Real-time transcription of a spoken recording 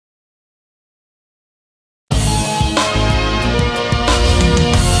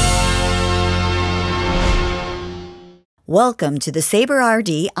Welcome to the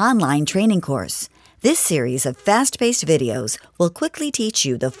SaberRD online training course. This series of fast-paced videos will quickly teach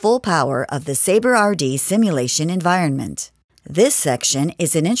you the full power of the SaberRD simulation environment. This section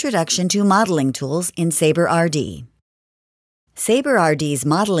is an introduction to modeling tools in SaberRD. SaberRD's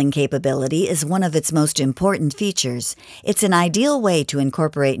modeling capability is one of its most important features. It's an ideal way to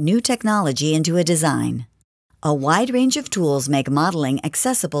incorporate new technology into a design. A wide range of tools make modeling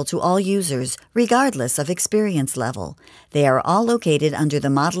accessible to all users, regardless of experience level. They are all located under the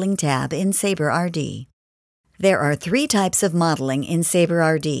Modeling tab in SaberRD. There are three types of modeling in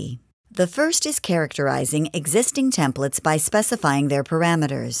SaberRD. The first is characterizing existing templates by specifying their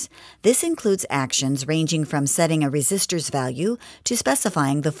parameters. This includes actions ranging from setting a resistor's value to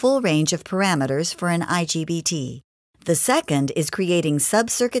specifying the full range of parameters for an IGBT. The second is creating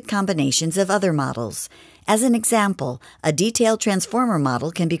sub-circuit combinations of other models. As an example, a detailed transformer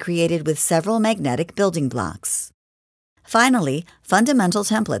model can be created with several magnetic building blocks. Finally, fundamental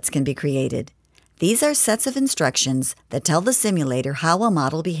templates can be created. These are sets of instructions that tell the simulator how a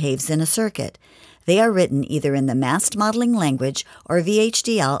model behaves in a circuit. They are written either in the masked modeling language or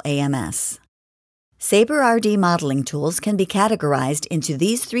VHDL AMS. SaberRD modeling tools can be categorized into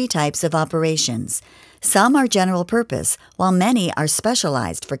these three types of operations. Some are general purpose, while many are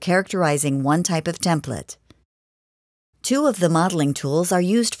specialized for characterizing one type of template. Two of the modeling tools are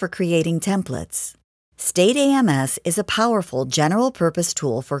used for creating templates. State AMS is a powerful general-purpose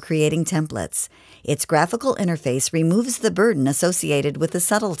tool for creating templates. Its graphical interface removes the burden associated with the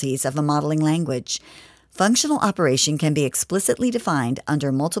subtleties of a modeling language. Functional operation can be explicitly defined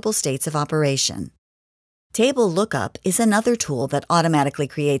under multiple states of operation. Table lookup is another tool that automatically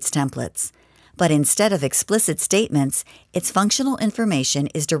creates templates. But instead of explicit statements, its functional information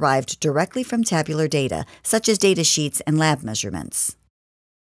is derived directly from tabular data, such as data sheets and lab measurements.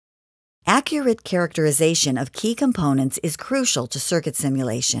 Accurate characterization of key components is crucial to circuit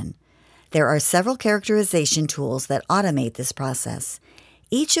simulation. There are several characterization tools that automate this process.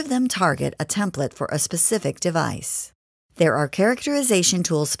 Each of them target a template for a specific device. There are characterization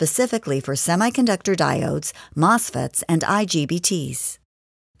tools specifically for semiconductor diodes, MOSFETs, and IGBTs.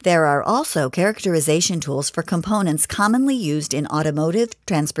 There are also characterization tools for components commonly used in automotive,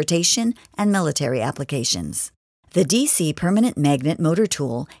 transportation, and military applications. The DC Permanent Magnet Motor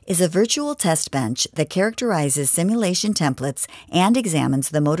Tool is a virtual test bench that characterizes simulation templates and examines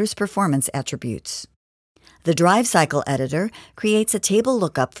the motor's performance attributes. The Drive Cycle Editor creates a table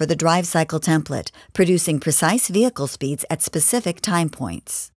lookup for the drive cycle template, producing precise vehicle speeds at specific time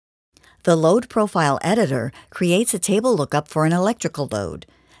points. The Load Profile Editor creates a table lookup for an electrical load.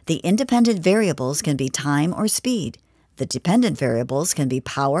 The independent variables can be time or speed. The dependent variables can be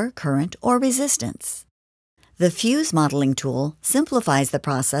power, current, or resistance. The Fuse Modeling tool simplifies the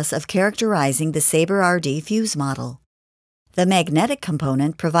process of characterizing the SaberRD fuse model. The Magnetic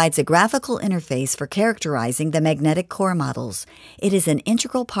component provides a graphical interface for characterizing the magnetic core models. It is an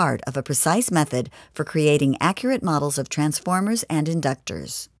integral part of a precise method for creating accurate models of transformers and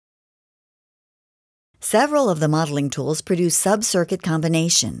inductors. Several of the modeling tools produce sub-circuit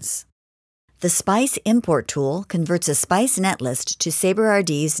combinations. The SPICE import tool converts a SPICE netlist to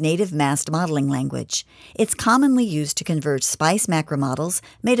SaberRD's native masked modeling language. It's commonly used to convert SPICE macromodels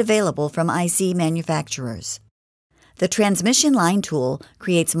made available from IC manufacturers. The Transmission Line tool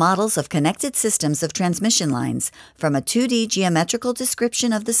creates models of connected systems of transmission lines from a 2D geometrical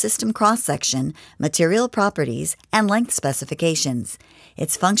description of the system cross-section, material properties, and length specifications.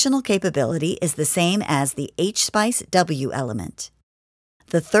 Its functional capability is the same as the HSPICE W element.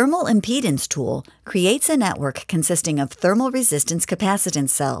 The Thermal Impedance tool creates a network consisting of thermal resistance capacitance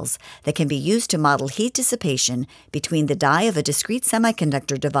cells that can be used to model heat dissipation between the die of a discrete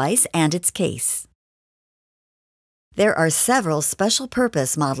semiconductor device and its case. There are several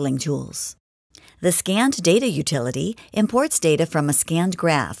special-purpose modeling tools. The Scanned Data utility imports data from a scanned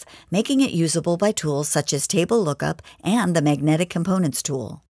graph, making it usable by tools such as Table Lookup and the Magnetic Components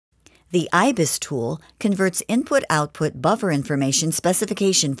tool. The IBIS tool converts input-output buffer information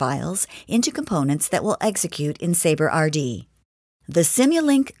specification files into components that will execute in SaberRD. The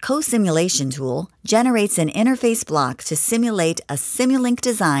Simulink co-simulation tool generates an interface block to simulate a Simulink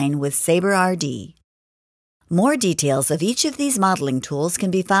design with SaberRD. More details of each of these modeling tools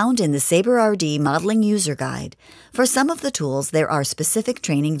can be found in the SaberRD Modeling User Guide. For some of the tools, there are specific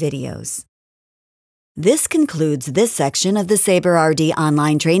training videos. This concludes this section of the SaberRD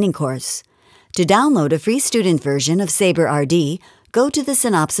online training course. To download a free student version of SaberRD, go to the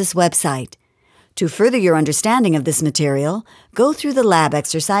Synopsys website. To further your understanding of this material, go through the lab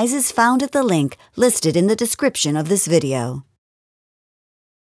exercises found at the link listed in the description of this video.